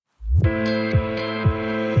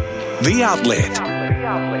The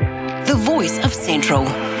Outlet. The voice of Central.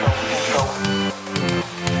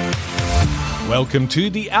 Welcome to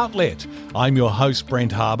The Outlet. I'm your host,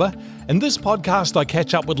 Brent Harbour. In this podcast, I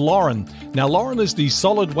catch up with Lauren. Now, Lauren is the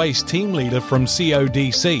solid waste team leader from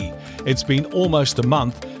CODC. It's been almost a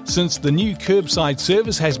month since the new Kerbside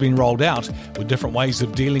Service has been rolled out with different ways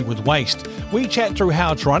of dealing with waste. We chat through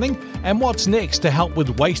how it's running and what's next to help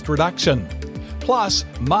with waste reduction. Plus,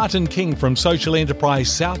 Martin King from social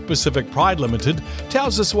enterprise South Pacific Pride Limited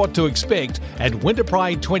tells us what to expect at Winter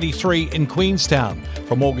Pride 23 in Queenstown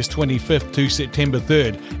from August 25th to September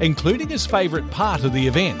 3rd, including his favourite part of the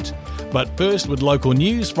event. But first, with local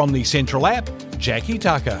news from the Central app, Jackie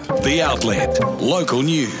Tucker. The Outlet. Local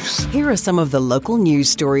news. Here are some of the local news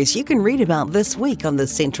stories you can read about this week on the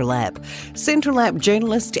Central app. Central app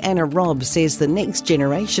journalist Anna Robb says the next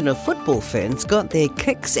generation of football ferns got their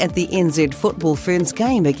kicks at the NZ Football Ferns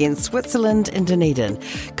game against Switzerland in Dunedin.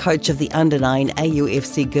 Coach of the Under-9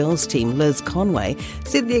 AUFC girls team, Liz Conway,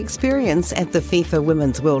 said the experience at the FIFA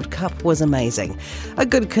Women's World Cup was amazing. A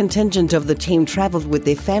good contingent of the team travelled with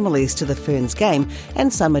their families to the Ferns game,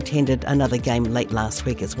 and some attended another game late last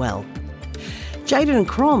week as well. Jaden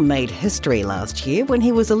Crom made history last year when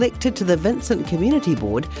he was elected to the Vincent Community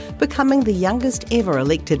Board, becoming the youngest ever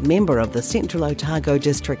elected member of the Central Otago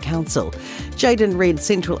District Council. Jaden read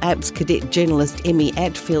Central App's cadet journalist Emmy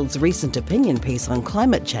Atfield's recent opinion piece on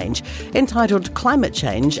climate change, entitled "Climate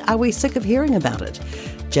Change, Are We Sick of Hearing About It?"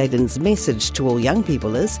 Jaden's message to all young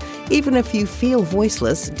people is, even if you feel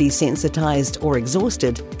voiceless, desensitised or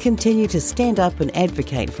exhausted, continue to stand up and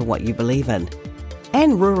advocate for what you believe in.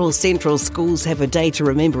 And rural Central schools have a day to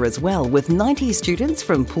remember as well, with 90 students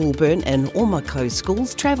from Poolburn and Omako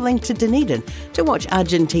schools travelling to Dunedin to watch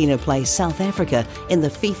Argentina play South Africa in the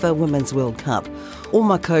FIFA Women's World Cup.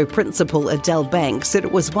 Omako principal Adele Banks said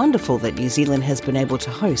it was wonderful that New Zealand has been able to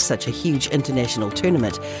host such a huge international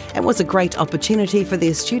tournament, and was a great opportunity for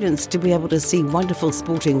their students to be able to see wonderful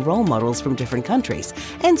sporting role models from different countries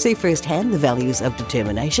and see firsthand the values of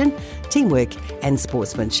determination, teamwork and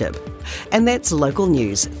sportsmanship. And that's local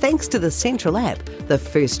news, thanks to the Central app, the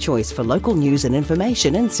first choice for local news and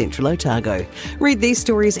information in Central Otago. Read these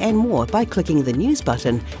stories and more by clicking the news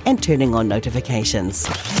button and turning on notifications.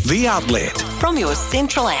 The Outlet. From your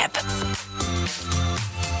Central app.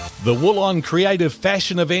 The Wool On Creative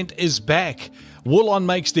Fashion event is back. Wool On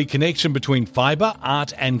makes the connection between fibre,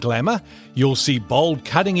 art and glamour. You'll see bold,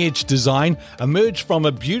 cutting-edge design emerge from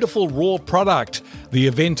a beautiful raw product. The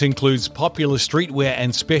event includes popular streetwear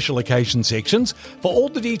and special occasion sections. For all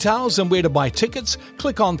the details and where to buy tickets,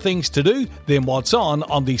 click on Things to Do, then What's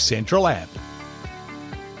On the Central app.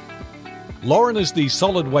 Lauren is the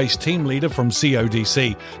solid waste team leader from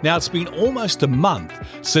CODC. Now, it's been almost a month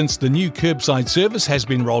since the new Kerbside Service has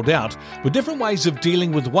been rolled out with different ways of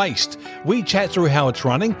dealing with waste. We chat through how it's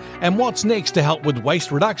running and what's next to help with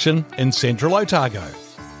waste reduction in Central Otago.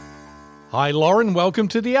 Hi Lauren, welcome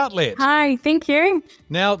to The Outlet. Hi, thank you.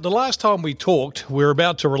 Now, the last time we talked, we were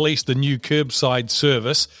about to release the new Kerbside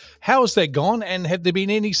Service. How has that gone, and have there been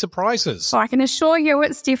any surprises? So I can assure you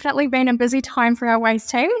it's definitely been a busy time for our waste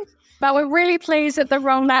team. But we're really pleased that the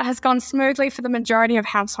rollout has gone smoothly for the majority of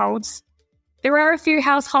households. There are a few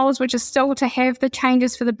households which are still to have the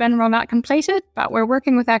changes for the bin rollout completed, but we're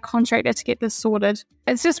working with our contractor to get this sorted.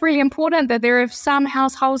 It's just really important that there are some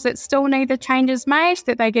households that still need the changes made,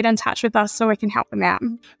 that they get in touch with us so we can help them out.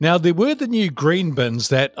 Now, there were the new green bins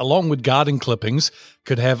that, along with garden clippings,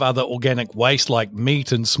 could have other organic waste like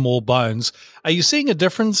meat and small bones. Are you seeing a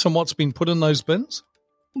difference in what's been put in those bins?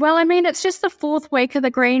 Well, I mean, it's just the fourth week of the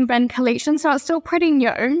green bin collection, so it's still pretty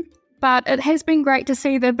new. But it has been great to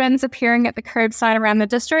see the bins appearing at the curbside around the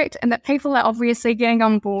district, and that people are obviously getting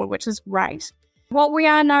on board, which is great. What we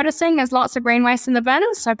are noticing is lots of green waste in the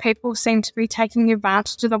bins, so people seem to be taking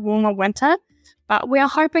advantage of the warmer winter. But we are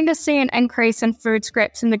hoping to see an increase in food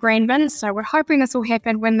scraps in the green bins, so we're hoping this will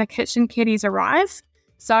happen when the kitchen caddies arrive.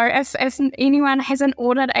 So if anyone hasn't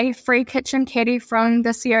ordered a free kitchen caddy from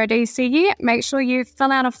the CODC yet, make sure you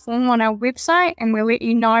fill out a form on our website and we'll let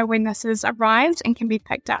you know when this has arrived and can be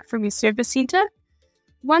picked up from your service centre.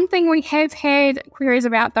 One thing we have had queries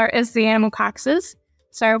about though is the animal carcasses.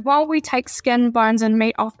 So while we take skin, bones and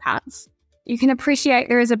meat off cuts, you can appreciate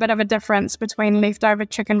there is a bit of a difference between leftover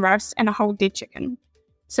chicken roast and a whole dead chicken.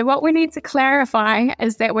 So what we need to clarify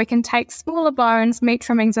is that we can take smaller bones, meat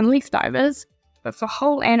trimmings and leftovers, but for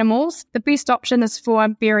whole animals, the best option is for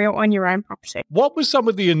burial on your own property. What were some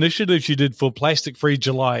of the initiatives you did for Plastic Free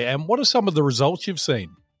July, and what are some of the results you've seen?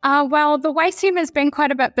 Well, the waste team has been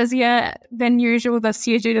quite a bit busier than usual this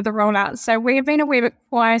year due to the rollout. So we have been a wee bit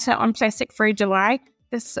quieter on Plastic Free July.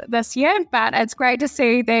 this year, but it's great to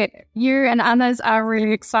see that you and others are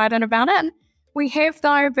really excited about it. We have,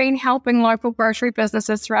 though, been helping local grocery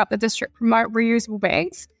businesses throughout the district promote reusable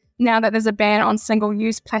bags now that there's a ban on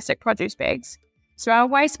single-use plastic produce bags. So our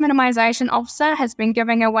waste minimisation officer has been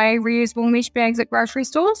giving away reusable mesh bags at grocery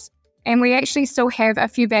stores, and we actually still have a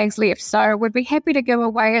few bags left. So we'd be happy to give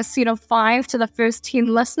away a set of 5 to the first 10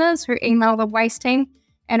 listeners who email the waste team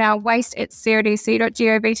at our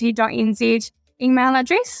waste@codc.govt.nz email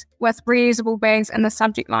address with reusable bags in the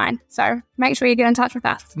subject line. So make sure you get in touch with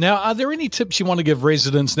us. Now, are there any tips you want to give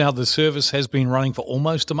residents now the service has been running for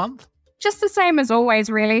almost a month? Just the same as always,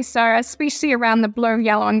 really. So especially around the blue,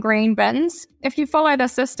 yellow and green bins. If you follow the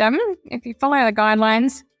system, if you follow the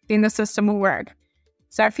guidelines, then the system will work.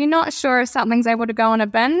 So if you're not sure if something's able to go in a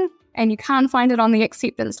bin and you can't find it on the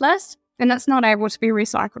acceptance list, then it's not able to be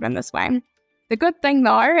recycled in this way. The good thing,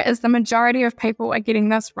 though, is the majority of people are getting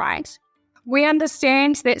this right. We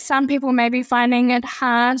understand that some people may be finding it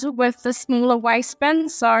hard with the smaller waste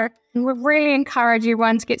bins, so we really encourage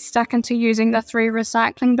everyone to get stuck into using the 3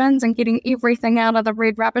 recycling bins and getting everything out of the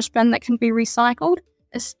red rubbish bin that can be recycled,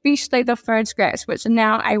 especially the food scraps, which are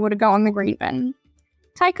now able to go on the green bin.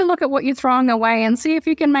 Take a look at what you're throwing away and see if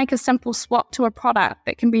you can make a simple swap to a product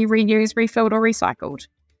that can be reused, refilled, or recycled.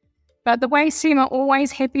 But the waste team are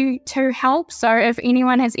always happy to help, so if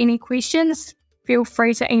anyone has any questions, feel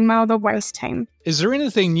free to email the waste team. Is there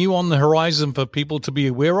anything new on the horizon for people to be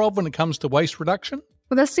aware of when it comes to waste reduction?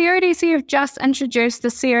 Well, the CODC have just introduced the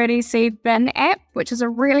CODC Bin app, which is a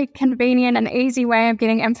really convenient and easy way of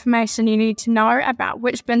getting information you need to know about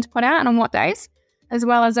which bin to put out and on what days, as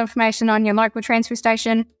well as information on your local transfer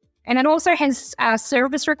station. And it also has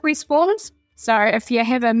service request forms. So if you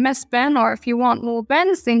have a missed bin or if you want more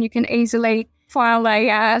bins, then you can easily file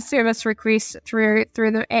a service request through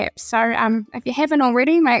the app. So if you haven't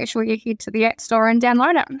already, make sure you head to the App Store and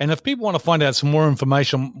download it. And if people want to find out some more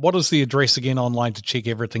information, what is the address again online to check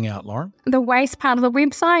everything out, Lauren? The waste part of the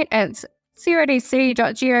website is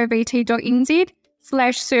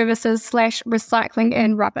codc.govt.nz/services/recycling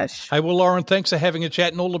and rubbish. Hey, well, Lauren, thanks for having a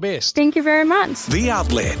chat and all the best. Thank you very much. The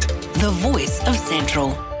Outlet. The voice of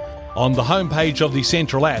Central. On the homepage of the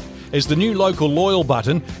Central app is the new local loyal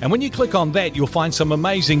button, and when you click on that, you'll find some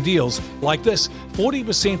amazing deals like this: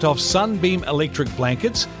 40% off Sunbeam electric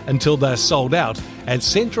blankets until they're sold out at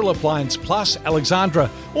Central Appliance Plus Alexandra.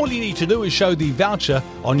 All you need to do is show the voucher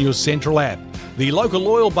on your Central app. The local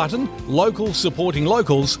loyal button, local supporting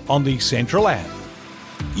locals on the Central app.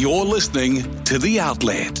 You're listening to The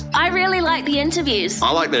Outlet. I really like the interviews.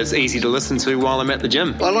 I like that it's easy to listen to while I'm at the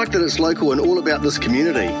gym. I like that it's local and all about this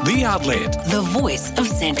community. The Outlet. The voice of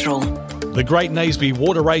Central. The Great Naseby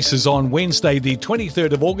Water Race is on Wednesday the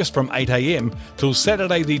 23rd of August from 8am till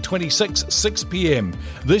Saturday the 26th, 6pm.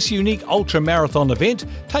 This unique ultra-marathon event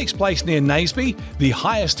takes place near Naseby, the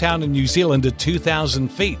highest town in New Zealand at 2,000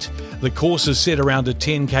 feet. The course is set around a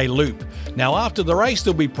 10k loop. Now after the race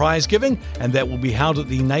there'll be prize giving, and that will be held at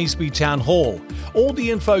the Naseby Town Hall. All the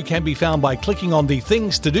info can be found by clicking on the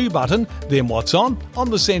Things to Do button, then What's On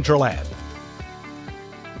the Central app.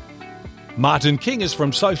 Martin King is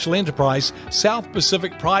from social enterprise South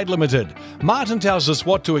Pacific Pride Limited. Martin tells us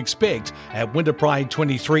what to expect at Winter Pride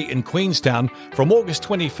 23 in Queenstown from August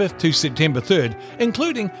 25th to September 3rd,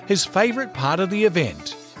 including his favourite part of the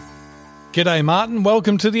event. G'day Martin,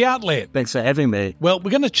 welcome to The Outlet. Thanks for having me. Well,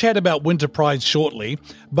 we're going to chat about Winter Pride shortly,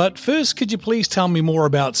 but first could you please tell me more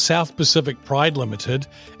about South Pacific Pride Limited,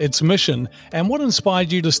 its mission, and what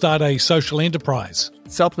inspired you to start a social enterprise?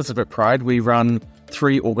 South Pacific Pride, we run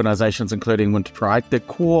 3 organisations including Winter Pride. The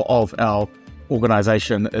core of our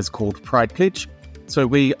organisation is called Pride Pledge. So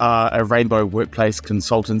we are a rainbow workplace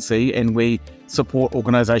consultancy and we support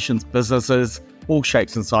organisations, businesses, all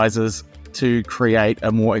shapes and sizes to create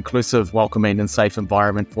a more inclusive, welcoming and safe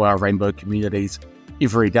environment for our rainbow communities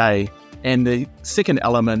every day. And the second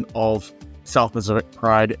element of South Pacific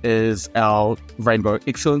Pride is our Rainbow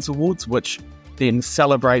Excellence Awards, which then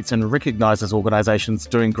celebrates and recognises organisations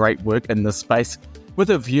doing great work in this space with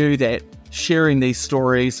a view that sharing these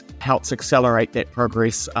stories helps accelerate that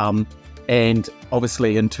progress. And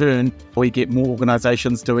obviously, in turn, we get more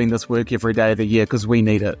organisations doing this work every day of the year because we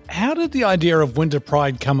need it. How did the idea of Winter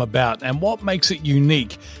Pride come about and what makes it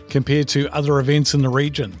unique compared to other events in the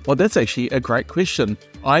region? Well, that's actually a great question.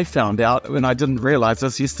 I found out, and I didn't realise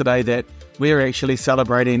this yesterday, that we're actually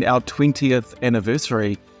celebrating our 20th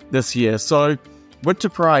anniversary this year. So Winter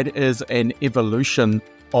Pride is an evolution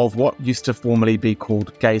of what used to formerly be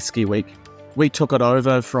called Gay Ski Week. We took it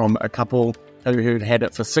over from a couple who'd had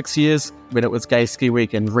it for 6 years when it was Gay Ski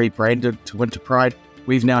Week and rebranded to Winter Pride.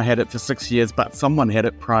 We've now had it for 6 years, but someone had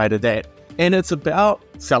it prior to that. And it's about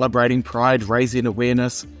celebrating Pride, raising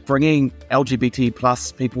awareness, bringing LGBT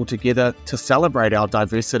plus people together to celebrate our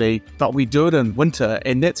diversity. But we do it in winter,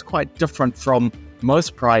 and that's quite different from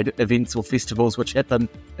most Pride events or festivals which happen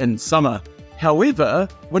in summer. However,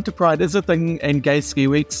 Winter Pride is a thing, and Gay Ski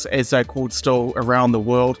Weeks, as they're called still around the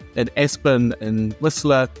world, in Aspen, in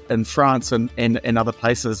Whistler, in France, and other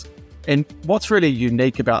places. And what's really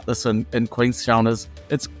unique about this in Queenstown is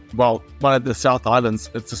it's, one of the South Islands.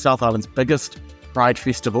 It's the South Island's biggest Pride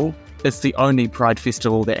festival. It's the only Pride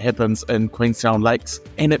festival that happens in Queenstown Lakes,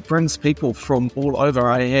 and it brings people from all over.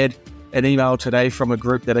 I had an email today from a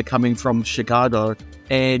group that are coming from Chicago,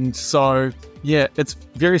 and so yeah, it's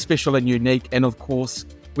very special and unique. And of course,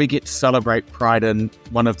 we get to celebrate Pride in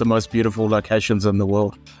one of the most beautiful locations in the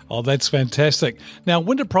world. Oh, that's fantastic. Now,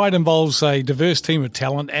 Winter Pride involves a diverse team of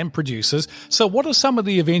talent and producers. So what are some of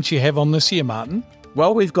the events you have on this year, Martin?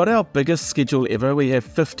 Well, we've got our biggest schedule ever. We have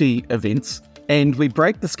 50 events, and we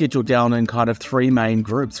break the schedule down in kind of three main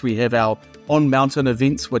groups. We have our on-mountain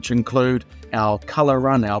events, which include our colour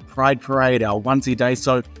run, our Pride Parade, our onesie day.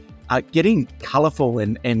 So getting colourful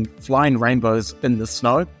and flying rainbows in the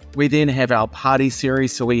snow. We then have our party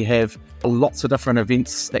series, so we have lots of different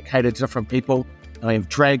events that cater to different people. We have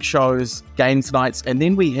drag shows, games nights, and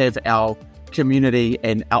then we have our community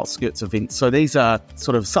and outskirts events. So these are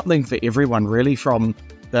sort of something for everyone, really, from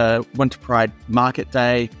the Winter Pride Market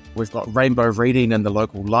Day. We've got rainbow reading in the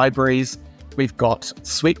local libraries. We've got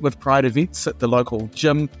Sweat with Pride events at the local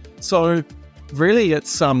gym. So really,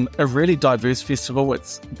 it's a really diverse festival.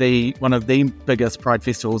 It's one of the biggest Pride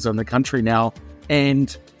festivals in the country now.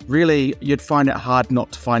 And really, you'd find it hard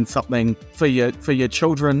not to find something for your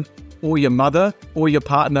children or your mother or your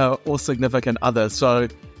partner or significant other. So,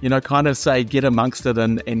 kind of say get amongst it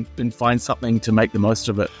and find something to make the most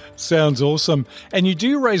of it. Sounds awesome. And you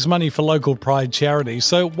do raise money for local Pride charities.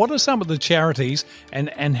 So what are some of the charities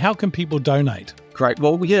and how can people donate? Great.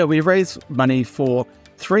 Well, yeah, we raise money for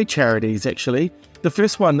 3 charities, actually. The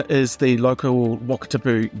first one is the local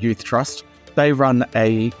Wakatipu Youth Trust. They run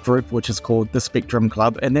a group which is called the Spectrum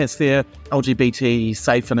Club, and that's their LGBT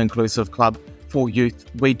safe and inclusive club for youth.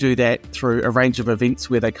 We do that through a range of events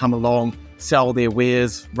where they come along, sell their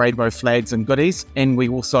wares, rainbow flags and goodies, and we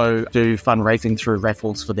also do fundraising through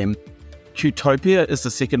raffles for them. Qtopia is the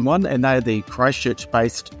second one, and they're the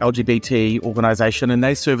Christchurch-based LGBT organisation, and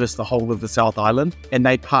they service the whole of the South Island, and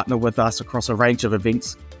they partner with us across a range of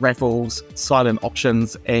events, raffles, silent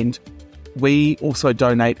auctions, and we also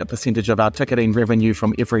donate a percentage of our ticketing revenue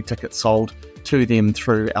from every ticket sold to them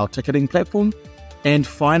through our ticketing platform. And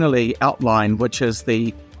finally, Outline, which is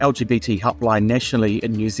the LGBT helpline nationally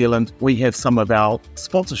in New Zealand. We have some of our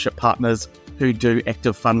sponsorship partners who do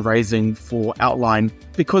active fundraising for Outline.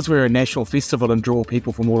 Because we're a national festival and draw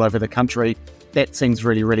people from all over the country, that seems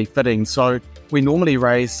really, really fitting. So we normally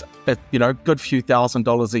raise a good few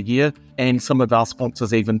 $1,000s a year, and some of our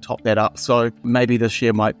sponsors even top that up. So maybe this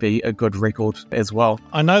year might be a good record as well.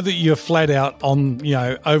 I know that you're flat out on,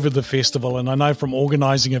 over the festival, and I know from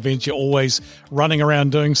organising events you're always running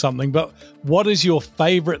around doing something, but what is your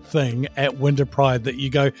favourite thing at Winter Pride that you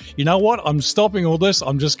go, you know what, I'm stopping all this,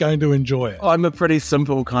 I'm just going to enjoy it? I'm a pretty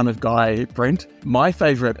simple kind of guy, Brent. My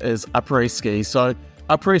favourite is après-ski. So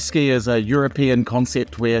après-ski is a European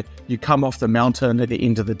concept where you come off the mountain at the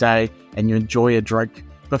end of the day and you enjoy a drink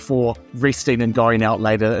before resting and going out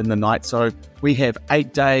later in the night. So we have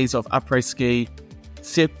 8 days of après-ski,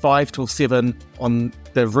 5 till 7 on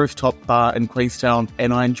the rooftop bar in Queenstown,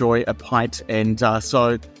 and I enjoy a pint. And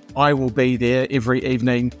so I will be there every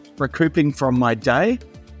evening, recouping from my day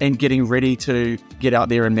and getting ready to get out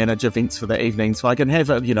there and manage events for the evening. So I can have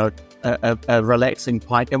a relaxing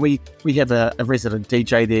pint, and we have a resident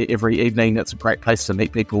DJ there every evening. It's a great place to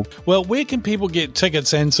meet people. Well, where can people get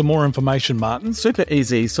tickets and some more information, Martin? Super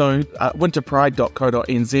easy. So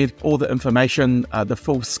winterpride.co.nz, all the information, the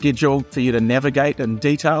full schedule for you to navigate in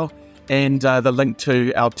detail, and the link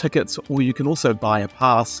to our tickets, or you can also buy a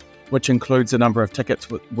pass, which includes a number of tickets,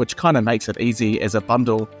 which kind of makes it easy as a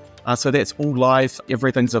bundle. So that's all live.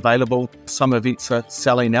 Everything's available. Some events are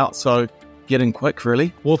selling out, so get in quick,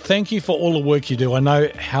 really. Well, thank you for all the work you do. I know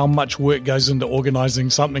how much work goes into organising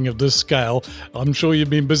something of this scale. I'm sure you've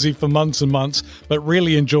been busy for months and months, but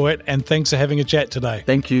really enjoy it, and thanks for having a chat today.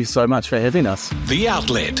 Thank you so much for having us. The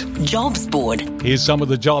Outlet. Jobs board. Here's some of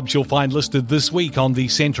the jobs you'll find listed this week on the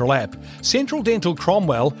Central app. Central Dental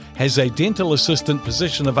Cromwell has a dental assistant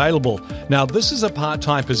position available. Now, this is a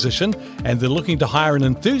part-time position, and they're looking to hire an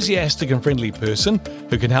enthusiastic and friendly person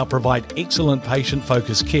who can help provide excellent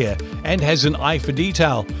patient-focused care and has an eye for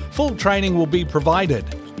detail. Full training will be provided.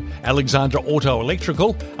 Alexandra Auto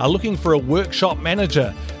Electrical are looking for a workshop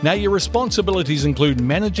manager. Now, your responsibilities include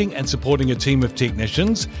managing and supporting a team of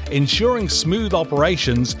technicians, ensuring smooth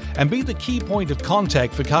operations, and be the key point of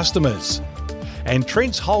contact for customers. And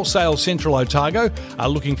Trent's Wholesale Central Otago are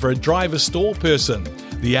looking for a driver store person.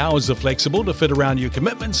 The hours are flexible to fit around your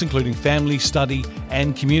commitments, including family, study,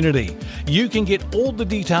 and community. You can get all the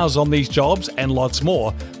details on these jobs and lots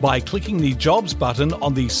more by clicking the Jobs button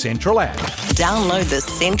on the Central app. Download the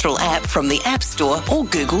Central app from the App Store or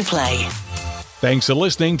Google Play. Thanks for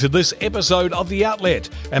listening to this episode of The Outlet,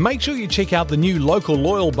 and make sure you check out the new Local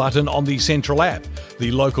Loyal button on the Central app.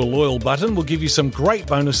 The Local Loyal button will give you some great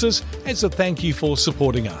bonuses as a thank you for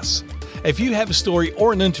supporting us. If you have a story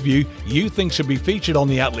or an interview you think should be featured on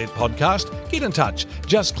the Outlet podcast, get in touch.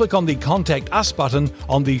 Just click on the Contact Us button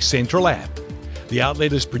on the Central app. The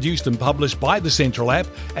Outlet is produced and published by the Central app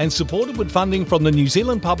and supported with funding from the New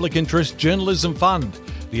Zealand Public Interest Journalism Fund.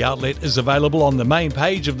 The Outlet is available on the main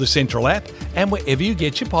page of the Central app and wherever you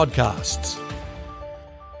get your podcasts.